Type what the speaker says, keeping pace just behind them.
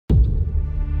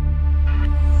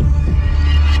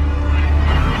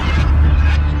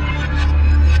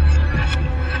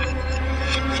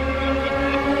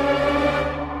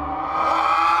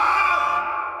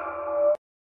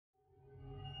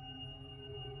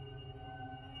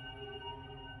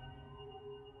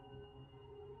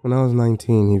When I was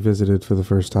 19, he visited for the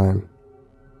first time.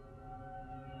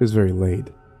 It was very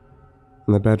late,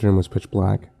 and the bedroom was pitch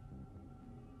black.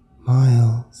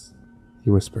 "Miles," he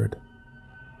whispered.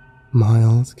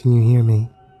 "Miles, can you hear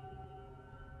me?"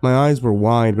 My eyes were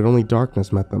wide, but only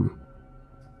darkness met them.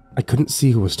 I couldn't see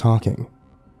who was talking.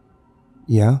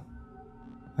 "Yeah?"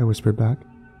 I whispered back.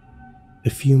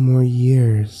 "A few more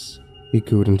years," he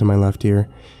cooed into my left ear.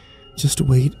 "Just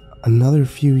wait another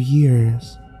few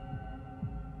years,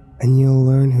 and you'll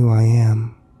learn who I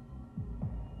am."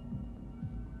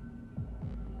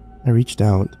 I reached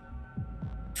out,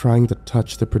 trying to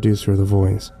touch the producer of the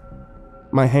voice.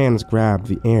 My hands grabbed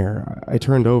the air. I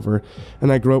turned over,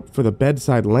 and I groped for the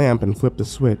bedside lamp and flipped the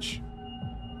switch.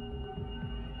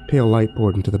 Pale light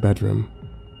poured into the bedroom.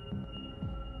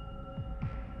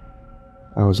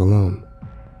 I was alone.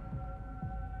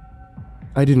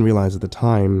 I didn't realize at the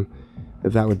time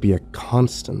that that would be a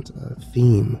constant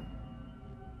theme.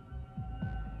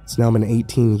 It's now been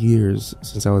 18 years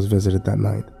since I was visited that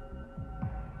night.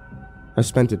 I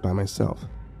spent it by myself.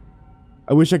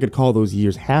 I wish I could call those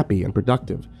years happy and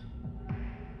productive.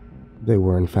 They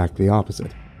were, in fact, the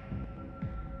opposite.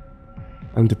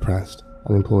 I'm depressed,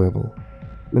 unemployable.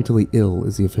 Mentally ill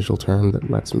is the official term that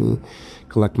lets me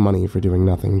collect money for doing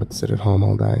nothing but sit at home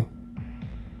all day.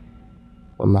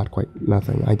 Well, not quite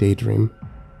nothing. I daydream.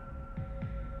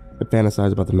 I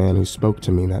fantasize about the man who spoke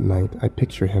to me that night. I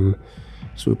picture him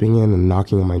swooping in and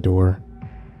knocking on my door,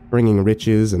 bringing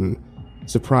riches and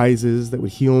surprises that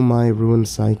would heal my ruined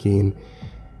psyche, and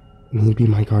he'd be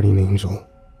my guardian angel.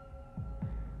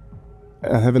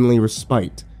 A heavenly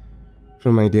respite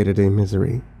from my day-to-day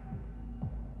misery.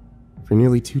 For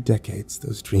nearly 2 decades,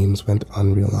 those dreams went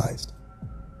unrealized.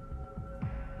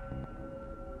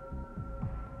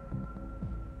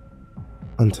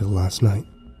 Until last night.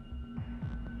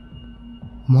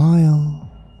 "Miles."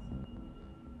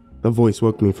 The voice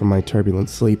woke me from my turbulent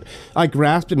sleep. I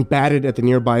grasped and batted at the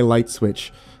nearby light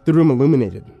switch. The room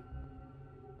illuminated.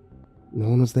 No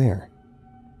one was there.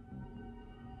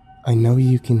 "I know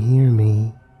you can hear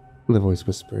me," the voice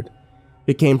whispered.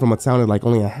 It came from what sounded like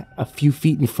only a few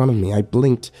feet in front of me. I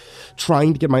blinked,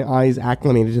 trying to get my eyes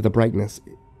acclimated to the brightness.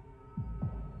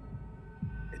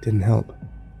 It didn't help.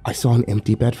 I saw an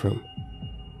empty bedroom.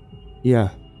 "Yeah,"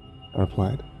 I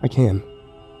replied. "I can.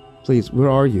 Please, where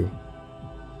are you?"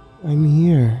 "I'm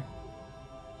here.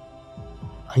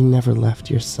 I never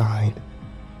left your side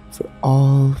for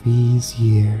all these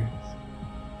years."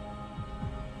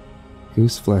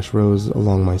 Goose flesh rose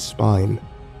along my spine.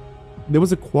 There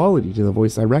was a quality to the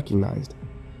voice I recognized,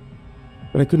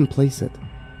 but I couldn't place it.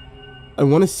 "I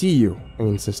want to see you," I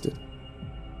insisted.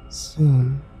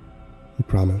 "Soon," he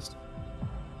promised.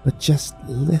 "But just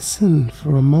listen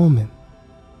for a moment.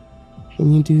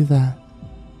 Can you do that?"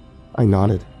 I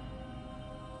nodded.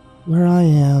 "Where I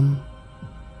am,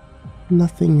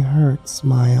 nothing hurts,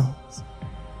 Miles.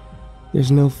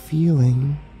 There's no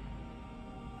feeling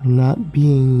of not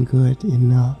being good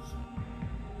enough.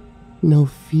 No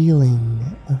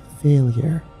feeling of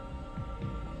failure.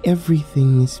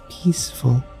 Everything is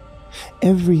peaceful.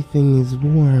 Everything is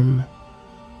warm.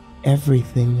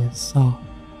 Everything is soft.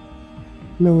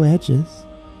 No edges.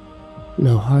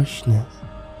 No harshness.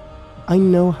 I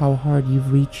know how hard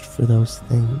you've reached for those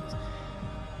things,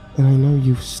 and I know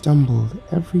you've stumbled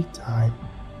every time."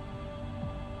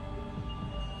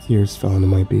 Tears fell into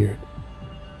my beard.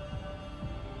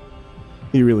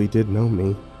 He really did know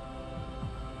me.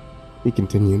 He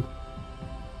continued.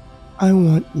 "I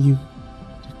want you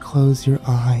to close your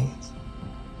eyes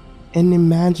and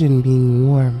imagine being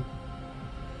warm.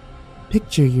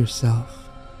 Picture yourself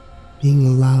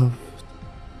being loved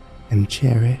and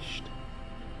cherished,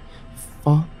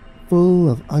 full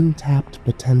of untapped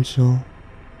potential.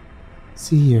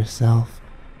 See yourself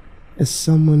as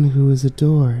someone who is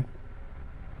adored."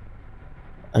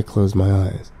 I closed my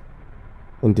eyes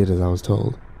and did as I was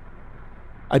told.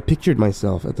 I pictured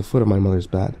myself at the foot of my mother's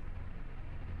bed.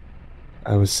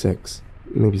 I was 6,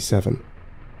 maybe 7.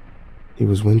 It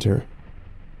was winter.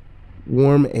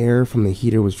 Warm air from the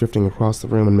heater was drifting across the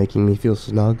room and making me feel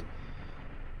snug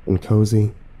and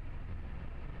cozy.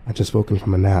 I'd just woken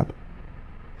from a nap.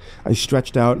 I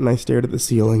stretched out and I stared at the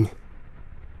ceiling.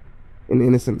 An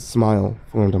innocent smile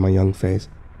formed on my young face.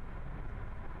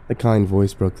 A kind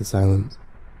voice broke the silence.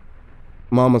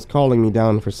 Mom was calling me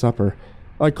down for supper.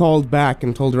 I called back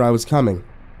and told her I was coming.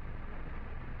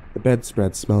 The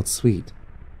bedspread smelled sweet,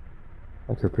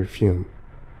 like her perfume,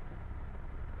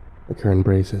 like her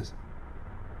embraces.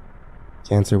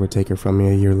 Cancer would take her from me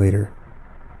a year later.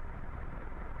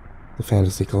 The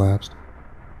fantasy collapsed.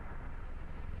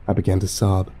 I began to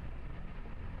sob.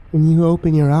 "When you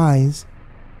open your eyes,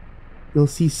 you'll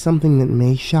see something that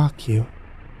may shock you.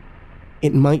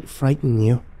 It might frighten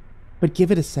you, but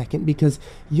give it a second because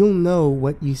you'll know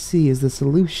what you see is the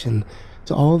solution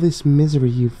to all this misery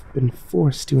you've been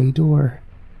forced to endure.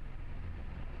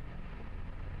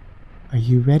 Are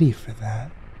you ready for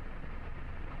that?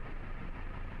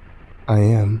 I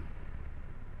am.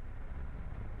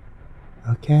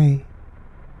 Okay.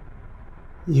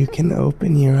 You can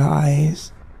open your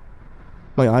eyes.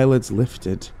 My eyelids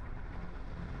lifted.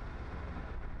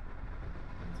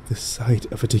 The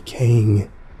sight of a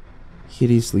decaying,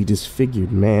 hideously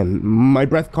disfigured man. My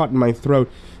breath caught in my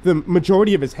throat. The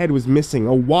majority of his head was missing.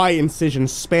 A Y incision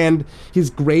spanned his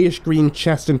grayish-green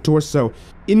chest and torso.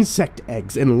 Insect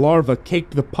eggs and larvae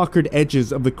caked the puckered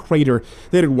edges of the crater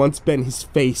that had once been his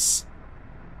face.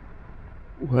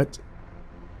 What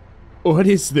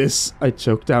is this? I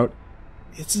choked out.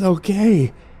 It's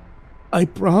okay. I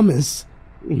promise,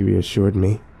 he reassured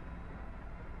me.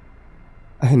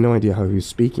 I had no idea how he was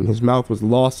speaking. His mouth was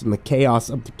lost in the chaos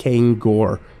of decaying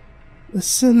gore.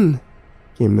 Listen,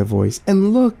 came the voice,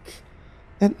 and look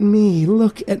at me.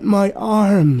 Look at my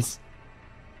arms.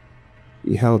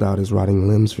 He held out his rotting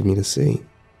limbs for me to see.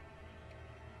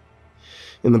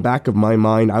 In the back of my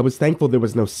mind, I was thankful there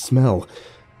was no smell.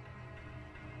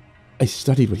 I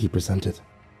studied what he presented.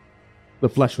 The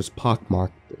flesh was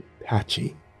pockmarked and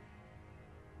patchy.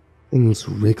 Things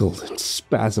wriggled and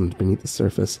spasmed beneath the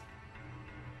surface.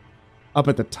 Up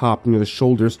at the top, near the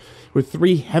shoulders, were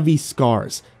 3 heavy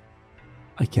scars.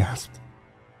 I gasped.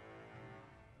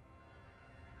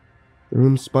 The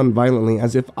room spun violently,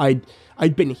 as if I'd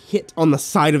been hit on the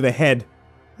side of the head.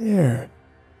 There,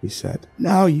 he said.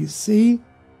 Now you see?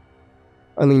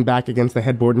 I leaned back against the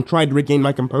headboard and tried to regain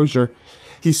my composure.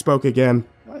 He spoke again.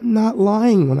 I'm not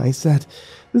lying when I said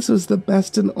this was the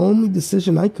best and only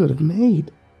decision I could have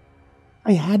made.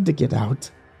 I had to get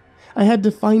out. I had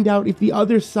to find out if the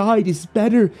other side is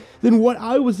better than what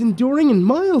I was enduring, and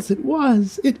Miles, it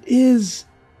was. It is.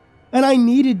 And I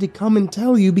needed to come and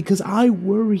tell you because I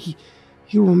worry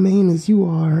you remain as you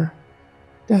are.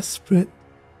 Desperate.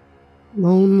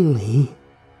 Lonely.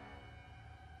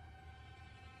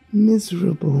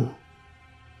 Miserable.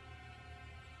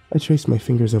 I traced my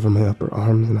fingers over my upper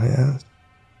arms and I asked,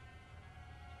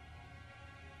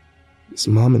 is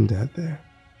Mom and Dad there?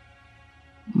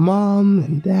 Mom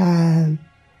and Dad.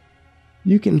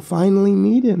 You can finally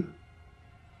meet him.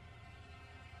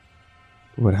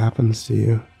 What happens to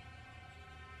you?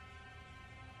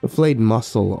 The flayed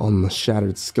muscle on the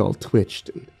shattered skull twitched,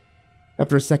 and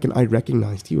after a second I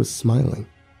recognized he was smiling.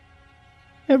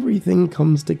 Everything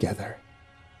comes together.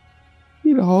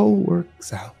 It all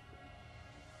works out.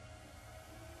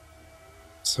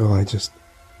 So I just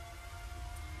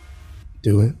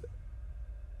do it.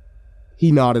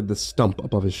 He nodded the stump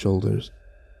above his shoulders.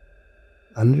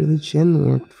 Under the chin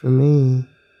worked for me.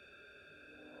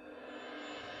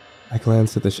 I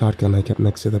glanced at the shotgun I kept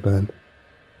next to the bed.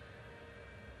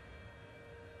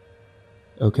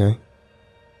 Okay.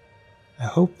 I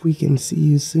hope we can see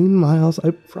you soon, Miles.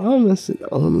 I promise it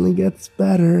only gets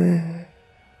better.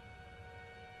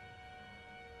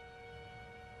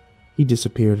 He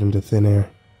disappeared into thin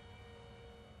air.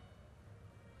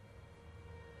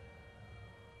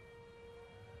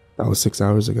 That was 6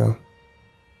 hours ago.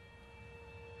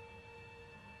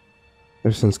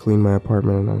 I've since cleaned my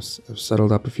apartment and I've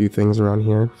settled up a few things around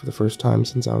here for the first time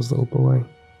since I was a little boy.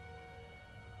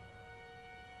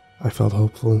 I felt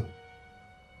hopeful.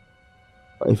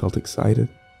 I felt excited.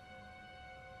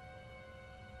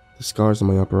 The scars on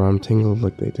my upper arm tingled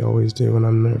like they always do when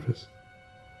I'm nervous.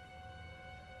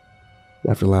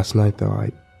 After last night, though,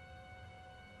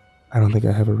 I don't think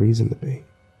I have a reason to be.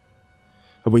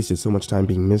 I've wasted so much time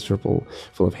being miserable,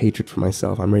 full of hatred for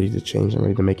myself. I'm ready to change. I'm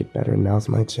ready to make it better, and now's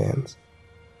my chance.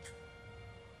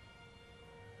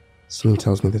 Something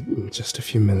tells me that in just a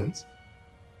few minutes,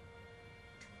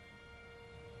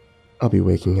 I'll be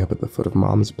waking up at the foot of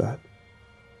Mom's bed.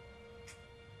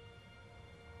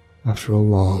 After a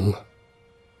long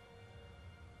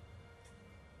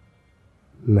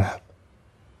nap.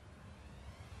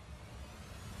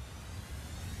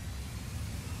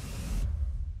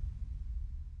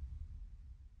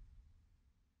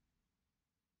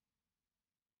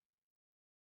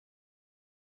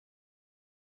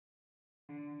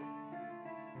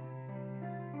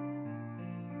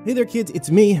 Hey there kids,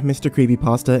 it's me,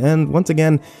 MrCreepyPasta, and once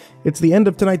again, it's the end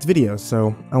of tonight's video,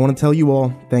 so I want to tell you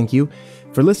all thank you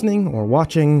for listening or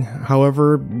watching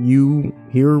however you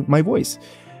hear my voice.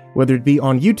 Whether it be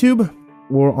on YouTube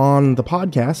or on the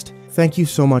podcast, thank you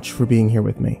so much for being here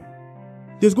with me.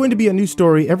 There's going to be a new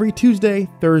story every Tuesday,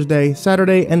 Thursday,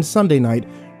 Saturday, and Sunday night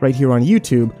right here on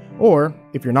YouTube, or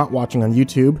if you're not watching on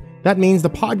YouTube, that means the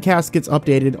podcast gets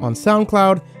updated on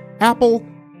SoundCloud, Apple,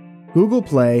 Google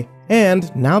Play,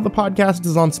 and now the podcast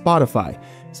is on Spotify.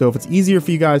 So if it's easier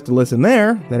for you guys to listen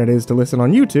there than it is to listen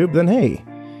on YouTube, then hey,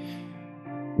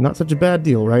 not such a bad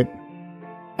deal, right?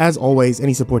 As always,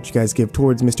 any support you guys give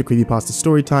towards Mr. Creepypasta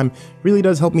Storytime really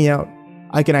does help me out.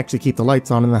 I can actually keep the lights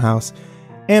on in the house,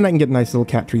 and I can get nice little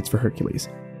cat treats for Hercules.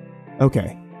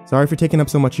 Okay, sorry for taking up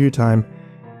so much of your time.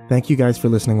 Thank you guys for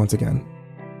listening once again,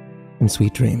 and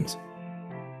sweet dreams.